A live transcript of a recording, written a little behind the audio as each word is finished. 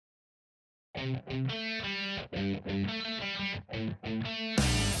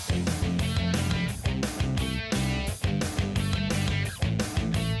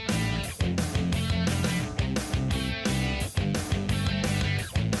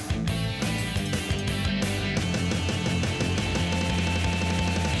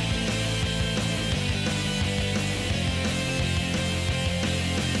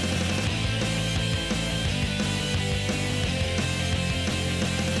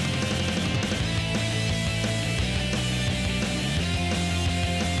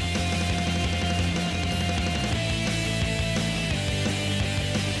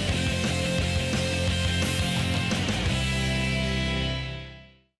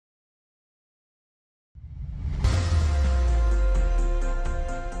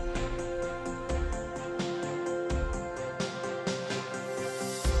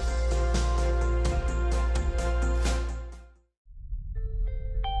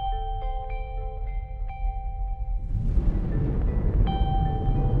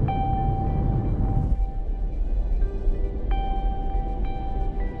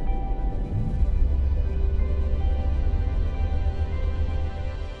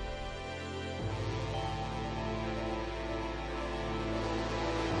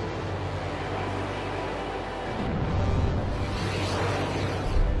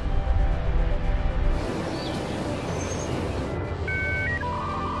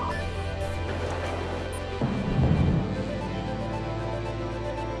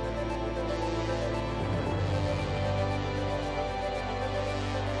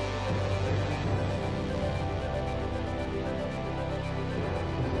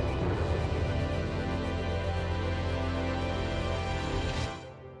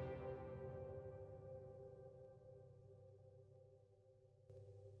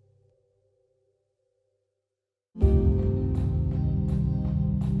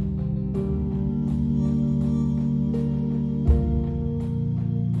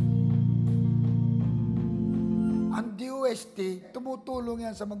DOST, tumutulong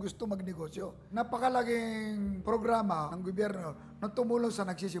yan sa mga gusto magnegosyo. Napakalaking programa ng gobyerno na tumulong sa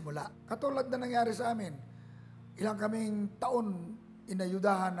nagsisimula. Katulad na nangyari sa amin, ilang kaming taon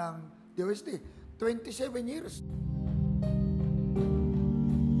inayudahan ng DOST, 27 years.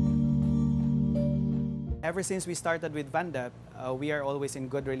 Ever since we started with VANDEP, we are always in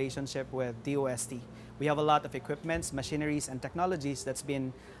good relationship with DOST. We have a lot of equipments, machineries, and technologies that's been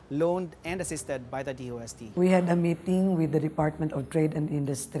loaned and assisted by the DOST. We had a meeting with the Department of Trade and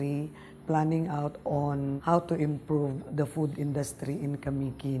Industry planning out on how to improve the food industry in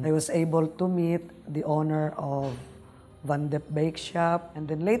Camiguin. I was able to meet the owner of VANDEP Bake Shop, and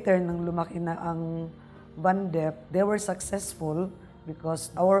then later, nang lumaki na ang VANDEP, they were successful because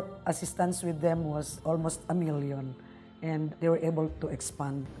our assistance with them was almost $1 million. And they were able to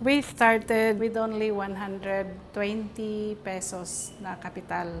expand. We started with only 120 pesos na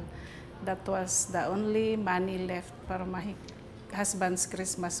capital. That was the only money left para husband's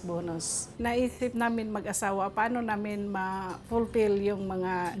Christmas bonus. Naisip namin mag-asawa, paano namin ma-fulfill yung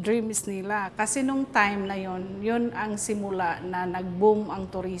mga dreams nila. Kasi nung time na yun ang simula na nag-boom ang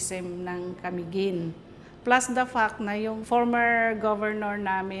tourism ng Camiguin. Plus the fact na yung former governor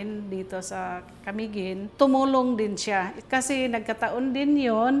namin dito sa Camiguin, tumulong din siya. Kasi nagkataon din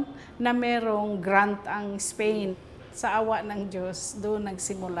yon na merong grant ang Spain. Sa awa ng Diyos, doon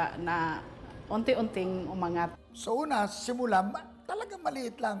nagsimula na unti-unting umangat. So una, simula, talagang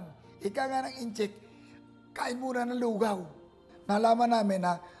maliit lang. Ika nga ng incheck, kain muna ng lugaw. Nalaman namin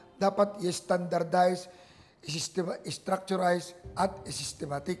na dapat i-standardize, i-structurize, at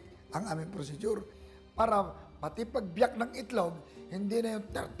i-systematic ang aming procedure. Para pati pagbiyak ng itlog, hindi na yung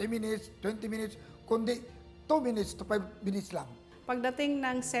 30 minutes, 20 minutes, kundi 2 minutes to 5 minutes lang. Pagdating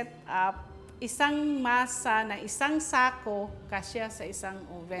ng setup, isang masa na isang sako kasya sa isang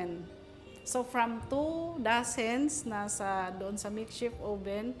oven. So from 2 dozens doon sa makeshift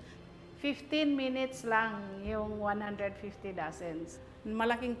oven, 15 minutes lang yung 150 dozens.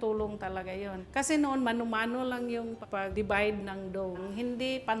 Malaking tulong talaga yon. Kasi noon, mano-mano lang yung pag-divide ng dough.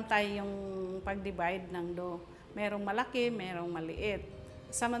 Hindi pantay yung pag-divide ng dough. Merong malaki, merong maliit.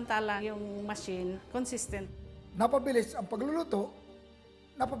 Samantala, yung machine, consistent. Napabilis ang pagluluto,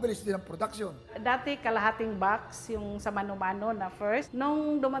 napabilis din ang production. Dati, kalahating box yung sa mano-mano na first.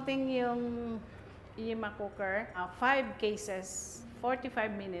 Nung dumating yung Yima cooker, 5 cases, 45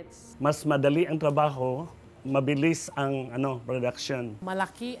 minutes. Mas madali ang trabaho, mabilis ang production.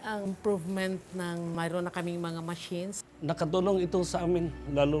 Malaki ang improvement ng mayroon na kaming mga machines. Nakatulong ito sa amin,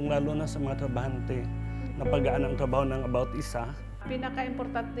 lalong-lalo na sa mga trabahante. Napagaan ang trabaho ng about isa.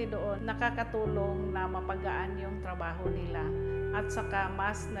 pinaka-importante doon, nakakatulong na mapagaan yung trabaho nila at saka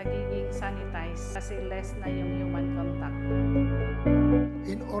mas nagiging sanitize kasi less na yung human contact.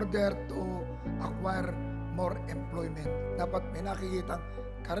 In order to acquire more employment, dapat may nakikitang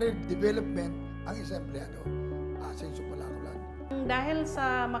career development ang isang empleyado. Asenso pala ako lang. Dahil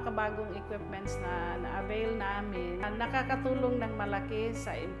sa makabagong equipments na na-avail namin, nakakatulong ng malaki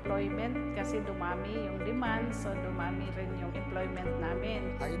sa employment kasi dumami yung demand, so dumami rin yung employment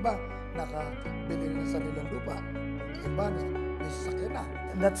namin. Ang iba, nakabili na sa nilang lupa. Ang iba, may sasakyan na.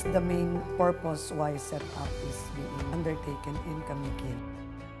 That's the main purpose why setup is being undertaken in Kamikin.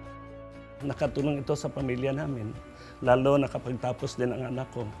 Nakatulong ito sa pamilya namin. Lalo nakapagtapos din ang anak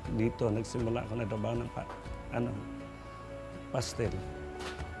ko. Dito, nagsimula ako na trabaho ng pastel.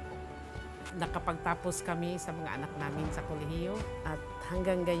 Nakapagtapos kami sa mga anak namin sa kolehiyo at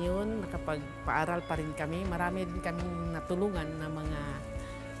hanggang ngayon nakapagpaaral pa rin kami. Marami din kaming natulungan ng mga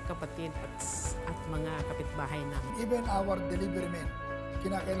kapatid at mga kapitbahay namin. Even our delivery men,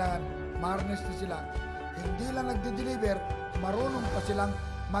 kinakailangan ma-harness na sila. Hindi lang nagde-deliver, marunong pa silang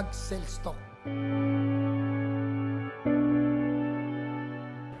mag-sell stock.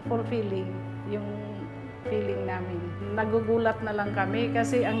 Fulfilling yung feeling namin. Nagugulat na lang kami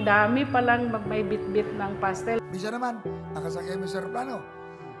kasi ang dami palang may bit-bit ng pastel. Bisa naman, nakasakay mo sa aeroplano.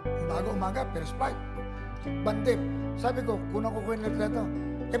 Umaga, first flight. Bandip. Sabi ko, kunang ko yung letrato.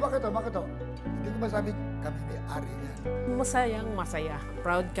 Bakit to? Hindi ko masabi, kami may-ari yan. Masaya.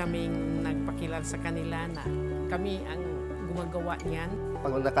 Proud kaming nagpakilala sa kanila na kami ang gumagawa niyan.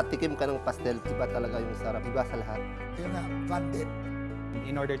 Pag nakatikim ka ng pastel, iba talaga yung sarap. Iba sa lahat. Yun nga, bandip.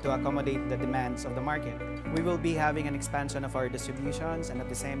 In order to accommodate the demands of the market, we will be having an expansion of our distributions and at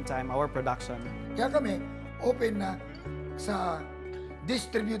the same time our production. Kaya kami, open na sa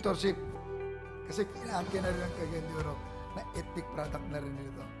distributorship. Kasi kinaangkin na rin ang Cagayan na ethnic product na rin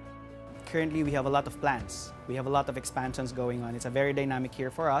nito. Currently, we have a lot of plans. We have a lot of expansions going on. It's a very dynamic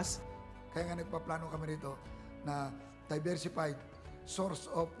year for us. Kaya nga nagpaplano kami rito na diversified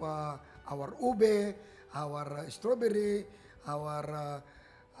source of our ube, our strawberry, our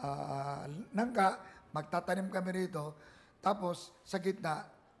nangka, magtatanim kami rito. Tapos sa gitna,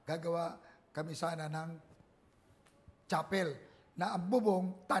 gagawa kami sana ng chapel na ang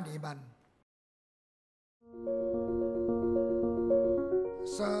bubong taniman.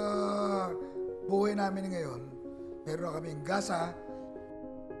 Sa buhay namin ngayon, meron na kaming gasa,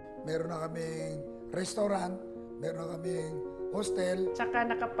 meron na kaming restaurant, meron na kaming hostel. Tsaka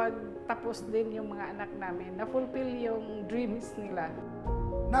nakapagtapos din yung mga anak namin, na-fulfill yung dreams nila.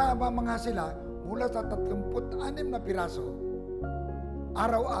 Namamanga sila mula sa 36 na piraso.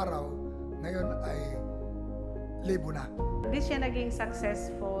 Araw-araw, ngayon ay 1,000 na. Hindi siya naging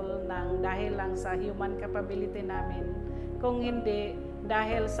successful dahil lang sa human capability namin. Kung hindi,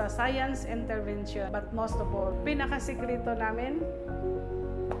 dahil sa science intervention. But most of all, pinakasikreto namin,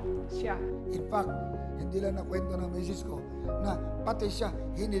 siya. In fact, hindi lang nakwento ng misis ko na pati siya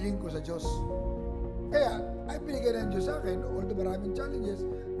hiniling ko sa Diyos. Kaya, ay binigay ng Diyos sa akin, although maraming challenges,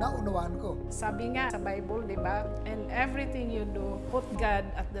 naunawaan ko. Sabi nga sa Bible, di ba? And everything you do, put God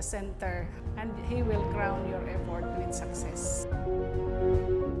at the center and He will crown your effort with success.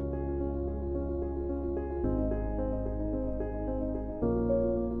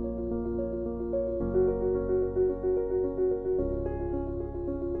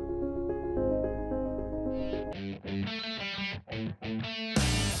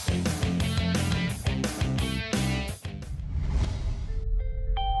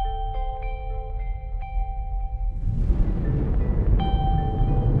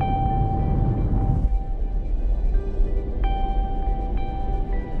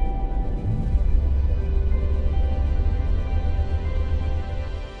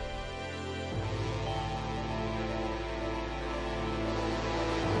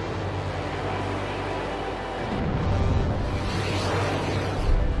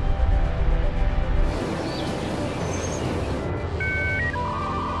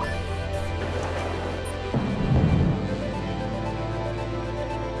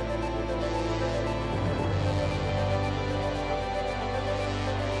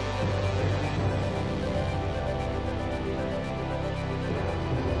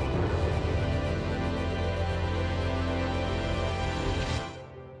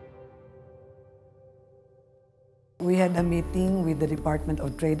 We had a meeting with the Department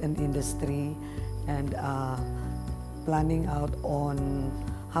of Trade and Industry and planning out on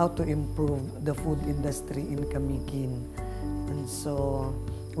how to improve the food industry in Kamikin. And so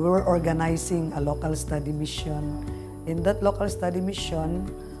we were organizing a local study mission. In that local study mission,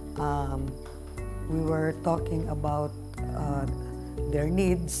 we were talking about their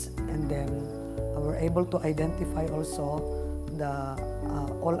needs, and then we're able to identify also the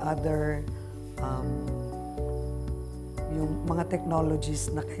all other yung mga technologies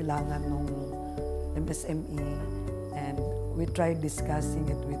na kailangan ng MSME, and we tried discussing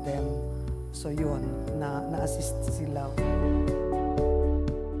it with them. So yun, na-assist sila.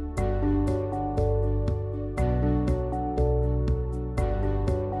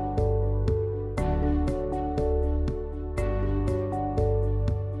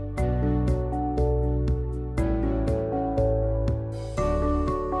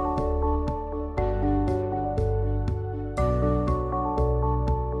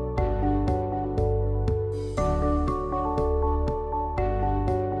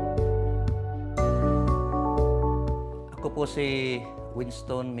 Ako po si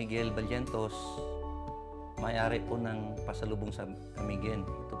Winston Miguel Ballentos, may-ari po ng pasalubong sa Camiguin.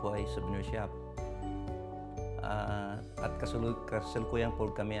 Ito po ay souvenir shop. At kasalukuyan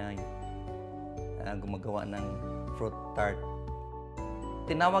po kami ay gumagawa ng fruit tart.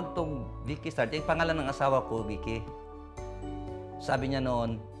 Tinawag tong Vicky Tart, yung pangalan ng asawa ko, Vicky. Sabi niya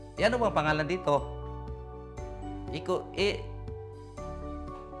noon, ano ba pangalan dito?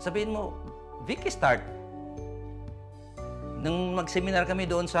 Sabihin mo, Vicky Tart. Nung mag-seminar kami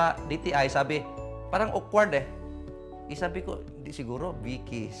doon sa DTI, sabi, parang awkward eh. Sabi ko, hindi siguro,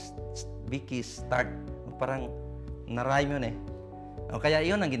 Vicky Start. Parang na-rhyme yun eh. Kaya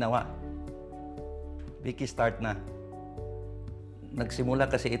yun ang ginawa. Vicky Start na. Nagsimula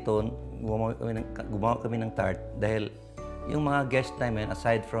kasi ito, gumawa kami ng tart dahil yung mga guest namin,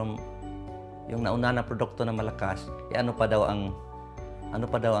 aside from yung nauna na produkto na malakas, ano pa daw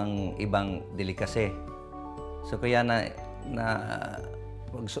ang ibang delicacy. So kaya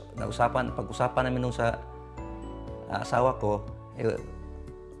pag-usapan namin nung sa asawa ko,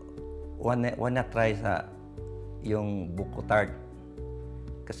 why not try sa yung buko tart.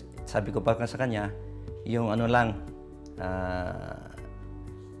 Kasi sabi ko pa sa kanya, yung ano lang,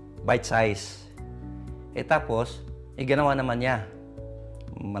 bite size. Tapos, ginawa naman niya.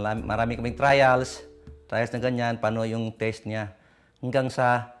 Marami kaming trials na ganyan, paano yung taste niya. Hanggang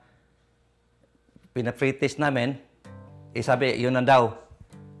sa pina-pre-taste namin, sabi, yun na daw.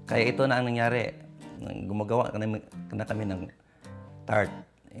 Kaya ito na ang nangyari. Gumagawa na kami ng tart.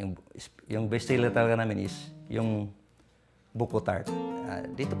 Yung best seller talaga namin is yung buko tart.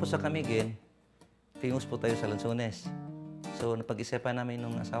 Dito po sa Camiguin, famous po tayo sa Lanzones. So, napag-isipan namin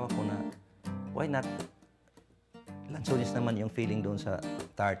nung asawa ko na, why not Lanzones naman yung feeling doon sa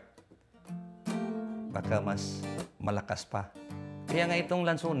tart. Baka mas malakas pa. Kaya nga itong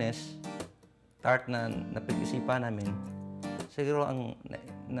Lanzones, tart na napag-isipan namin, siguro ang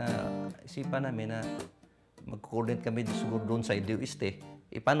naisipan namin na mag-coordinate kami siguro doon sa DOST.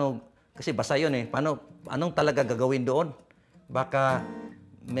 Paano, kasi basa yun eh, anong talaga gagawin doon? Baka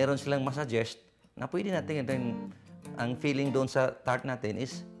meron silang masuggest na pwede natin ang feeling doon sa tart natin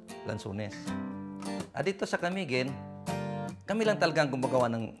is Lanzones. At dito sa Camiguin, kami lang talagang gumagawa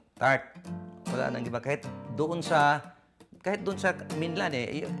ng tart. Wala nang iba. Kahit doon sa mainland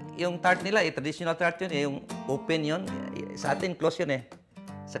eh, yung tart nila, traditional tart yun eh, yung open yun. Sa atin, close yun eh.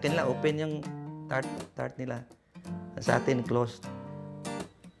 Sa kanila, open yung tart nila. Sa atin, closed.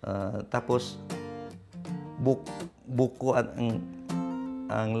 Tapos, buko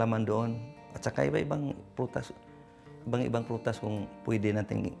ang laman doon. At saka iba-ibang prutas kung pwede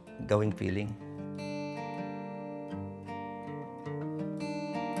natin gawing filling.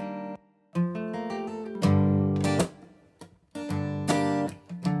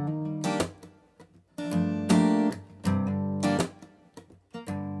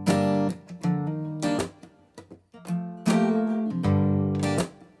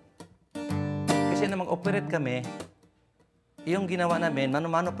 Kasi na mag-operate kami, yung ginawa namin,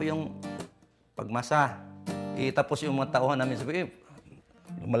 mano-mano po yung pagmasa. Tapos yung mga tauhan namin, sabi,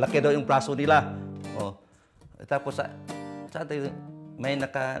 malaki daw yung braso nila. Tapos sa atin, may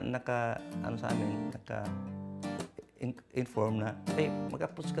ano sa amin, inform na,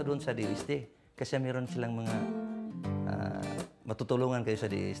 mag-approach ka doon sa DOST. Kasi meron silang mga matutulungan kayo sa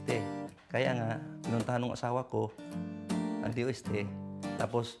DOST. Kaya nga, pinuntahan ng asawa ko ang DOST.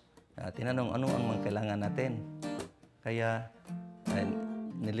 Tapos, tinanong ano ang mga kailangan natin. Kaya,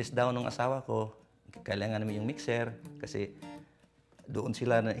 nilist down ng asawa ko, kailangan namin yung mixer kasi doon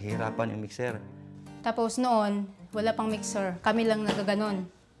sila nahihirapan yung mixer. Tapos noon, wala pang mixer. Kami lang nagaganon.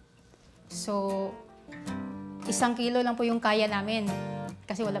 So, 1 kilo lang po yung kaya namin.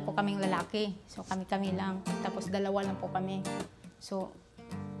 Kasi wala po kaming lalaki. So, kami-kami lang. Tapos 2 lang po kami. So,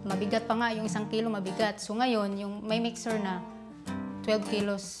 mabigat pa nga. Yung 1 kilo mabigat. So, ngayon, yung may mixer na, 12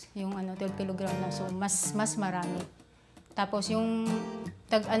 kilos, yung 12 kilogram na. So, mas marami. Tapos yung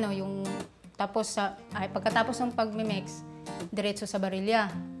pagkatapos ng pagmimix, diretso sa barilya.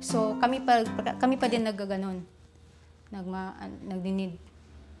 So kami pa din naggaganon. Nagdinid.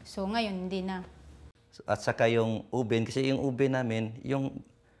 So ngayon hindi na. At saka yung oven, kasi yung oven namin, yung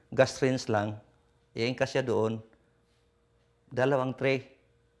gas range lang, iingkas siya doon, 2 tray.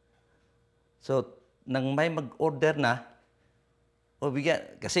 So, nang may mag-order na,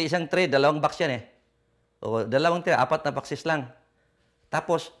 kasi isang tray, 2 box yan eh. O 2 tray, 4 na boxes lang.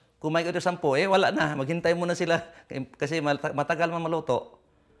 Tapos, kung may order 10, wala na. Maghintay muna sila kasi matagal maluto.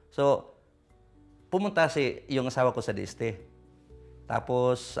 So, pumunta yung asawa ko sa DOST.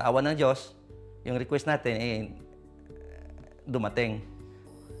 Tapos, sa awa ng Diyos, yung request natin, dumating.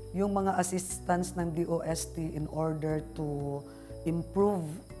 Yung mga assistants ng DOST in order to improve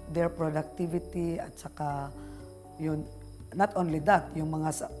their productivity at saka yun, not only that, yung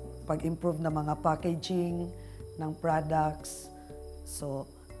mga pag-improve na mga packaging ng products. So,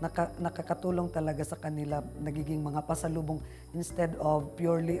 nakakatulong talaga sa kanila, nagiging mga pasalubong instead of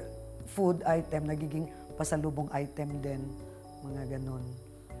purely food item, nagiging pasalubong item din, mga ganon.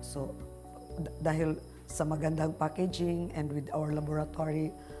 So, dahil sa magandang packaging and with our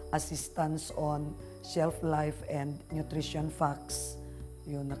laboratory assistance on shelf life and nutrition facts,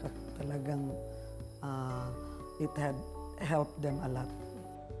 yun talagang it had helped them a lot.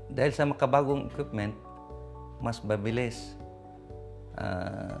 Dahil sa makabagong equipment, mas mabilis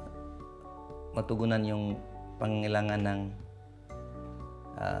matugunan yung pangangailangan ng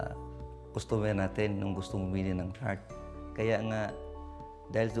customer natin nung gustong bumili ng tart. Kaya nga,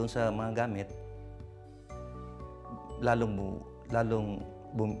 dahil doon sa mga gamit, lalong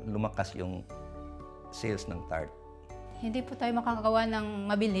lumakas yung sales ng tart. Hindi po tayo makakagawa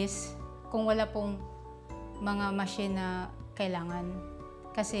ng mabilis kung wala pong mga machine na kailangan.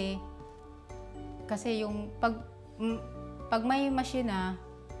 Kasi yung pag may machine na,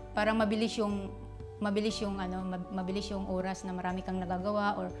 parang mabilis yung oras na marami kang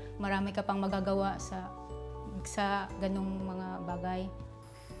nagagawa or marami ka pang magagawa sa ganung mga bagay.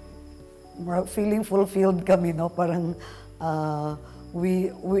 Feeling fulfilled kami, no? Parang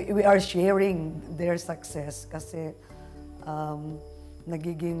we are sharing their success kasi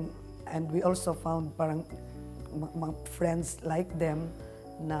nagiging, and we also found parang mga friends like them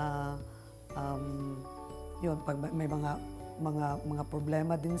na yun, pag may mga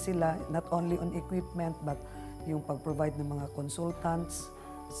problema din sila, not only on equipment but yung pag-provide ng mga consultants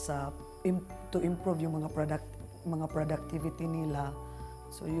to improve yung mga productivity nila.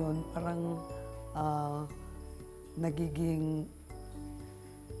 So yun, parang nagiging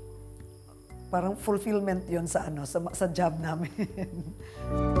parang fulfillment yun sa job namin.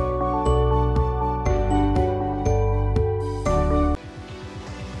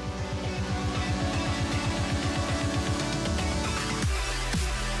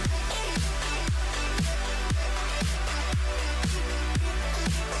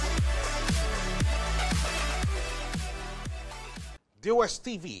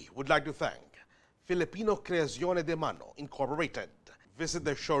 DOSTv would like to thank Filipino Creazione de Mano Incorporated. Visit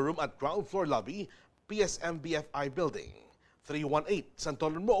their showroom at ground floor lobby, PSM-BFI Building, 318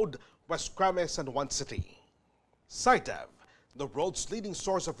 Santolan Road, West Crame, San Juan City. SciDev, the world's leading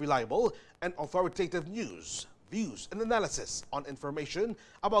source of reliable and authoritative news, views, and analysis on information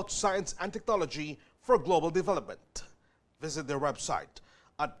about science and technology for global development. Visit their website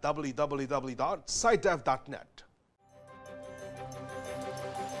at www.scidev.net.